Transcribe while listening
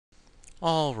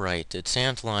Alright, it's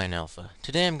AntLionAlpha.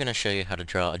 Today I'm going to show you how to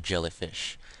draw a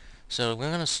jellyfish. So we're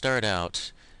going to start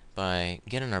out by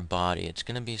getting our body. It's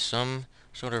going to be some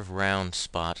sort of round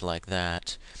spot like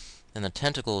that. And the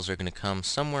tentacles are going to come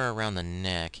somewhere around the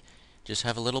neck. Just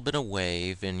have a little bit of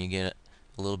wave and you get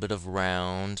a little bit of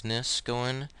roundness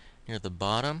going near the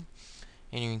bottom.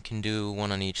 And you can do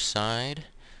one on each side.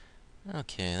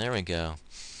 Okay, there we go.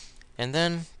 And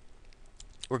then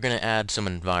we're going to add some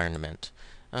environment.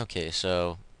 Okay,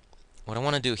 so what I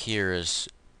want to do here is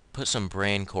put some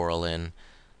brain coral in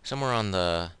somewhere on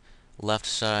the left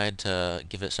side to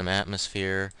give it some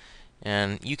atmosphere.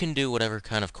 And you can do whatever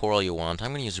kind of coral you want.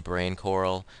 I'm going to use brain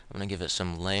coral. I'm going to give it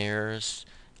some layers,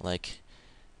 like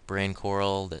brain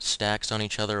coral that stacks on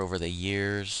each other over the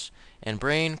years. And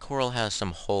brain coral has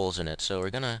some holes in it, so we're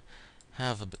going to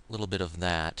have a little bit of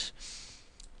that.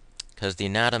 Because the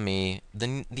anatomy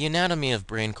of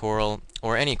brain coral,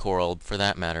 or any coral for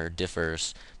that matter,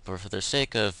 differs. But for the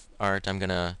sake of art, I'm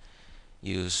gonna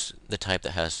use the type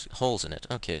that has holes in it.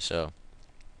 Okay, so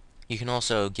you can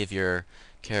also give your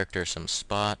character some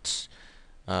spots.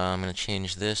 I'm gonna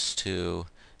change this to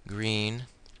green,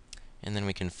 and then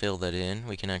we can fill that in.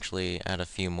 We can actually add a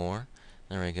few more.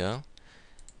 There we go.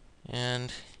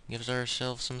 And gives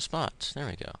ourselves some spots. There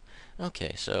we go.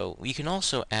 Okay, so we can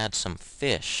also add some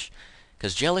fish,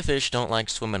 because jellyfish don't like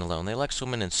swimming alone. They like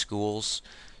swimming in schools.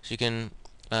 So you can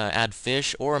add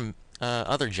fish or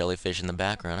other jellyfish in the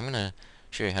background. I'm going to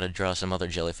show you how to draw some other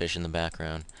jellyfish in the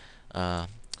background.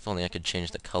 If only I could change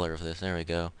the color of this. There we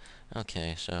go.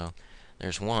 Okay, so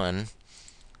there's one.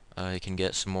 You can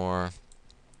get some more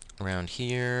around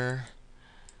here.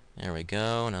 There we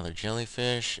go, another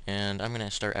jellyfish, and I'm going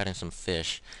to start adding some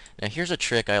fish. Now here's a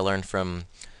trick I learned from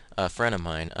a friend of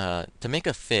mine. To make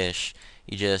a fish,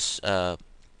 you just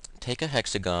take a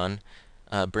hexagon,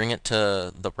 bring it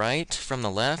to the right from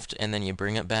the left, and then you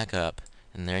bring it back up.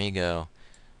 And there you go.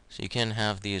 So you can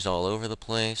have these all over the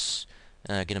place.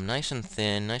 Get them nice and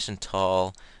thin, nice and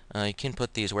tall. You can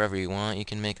put these wherever you want. You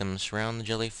can make them surround the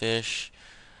jellyfish,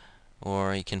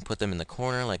 or you can put them in the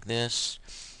corner like this.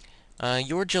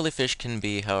 Your jellyfish can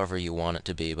be however you want it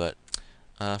to be, but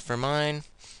for mine,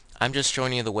 I'm just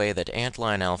showing you the way that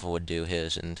AntLionAlpha would do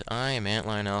his, and I am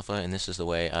AntLionAlpha, and this is the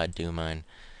way I'd do mine.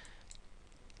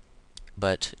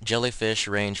 But jellyfish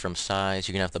range from size.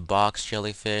 You can have the box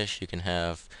jellyfish, you can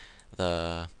have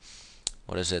the,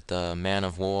 the man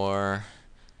of war,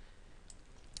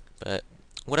 but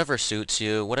whatever suits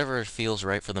you, whatever feels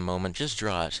right for the moment, just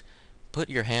draw it. Put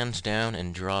your hands down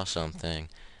and draw something.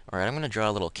 Alright, I'm going to draw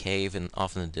a little cave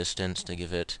off in the distance to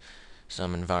give it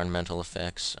some environmental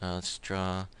effects. Let's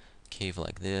draw a cave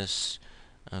like this.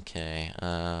 Okay,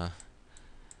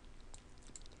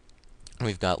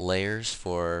 we've got layers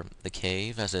for the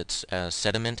cave as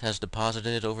sediment has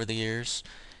deposited over the years.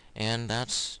 And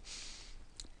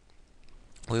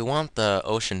we want the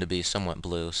ocean to be somewhat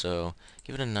blue, so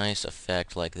give it a nice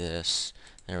effect like this.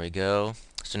 There we go.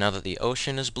 So now that the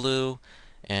ocean is blue,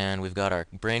 and we've got our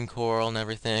brain coral and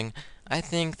everything, I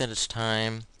think that it's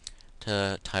time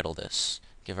to title this.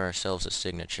 Give ourselves a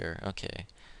signature. Okay,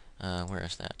 where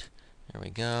is that? There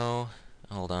we go.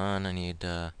 Hold on, I need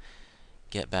to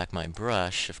get back my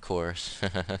brush, of course.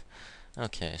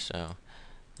 Okay, so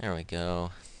there we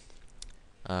go.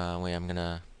 Wait, I'm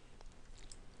gonna...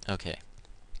 Okay.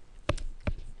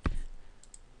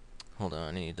 Hold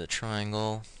on, I need the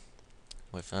triangle.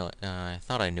 I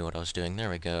thought I knew what I was doing. There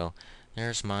we go.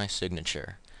 There's my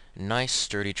signature. Nice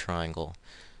sturdy triangle.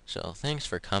 So thanks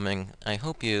for coming. I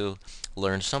hope you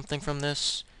learned something from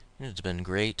this. It's been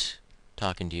great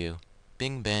talking to you.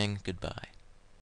 Bing bang, goodbye.